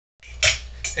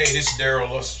Hey, this is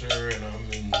Darrell Luster, and I'm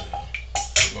in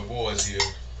with my boys here,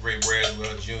 Ray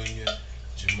Bradwell Jr.,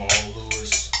 Jamal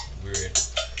Lewis. We're at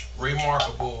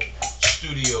Raymarkable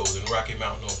Studios in Rocky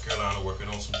Mount, North Carolina, working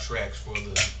on some tracks for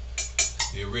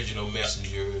the original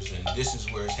Messengers, and this is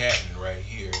where it's happening right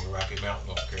here in Rocky Mount,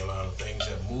 North Carolina. Things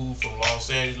have moved from Los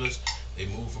Angeles. They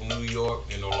moved from New York.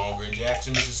 They're no longer in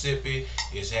Jackson, Mississippi.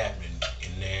 It's happening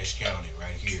in Nash County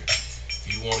right here.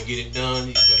 If you want to get it done,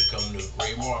 you better come to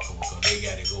Raymarkable because they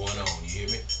got it going on. You hear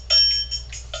me?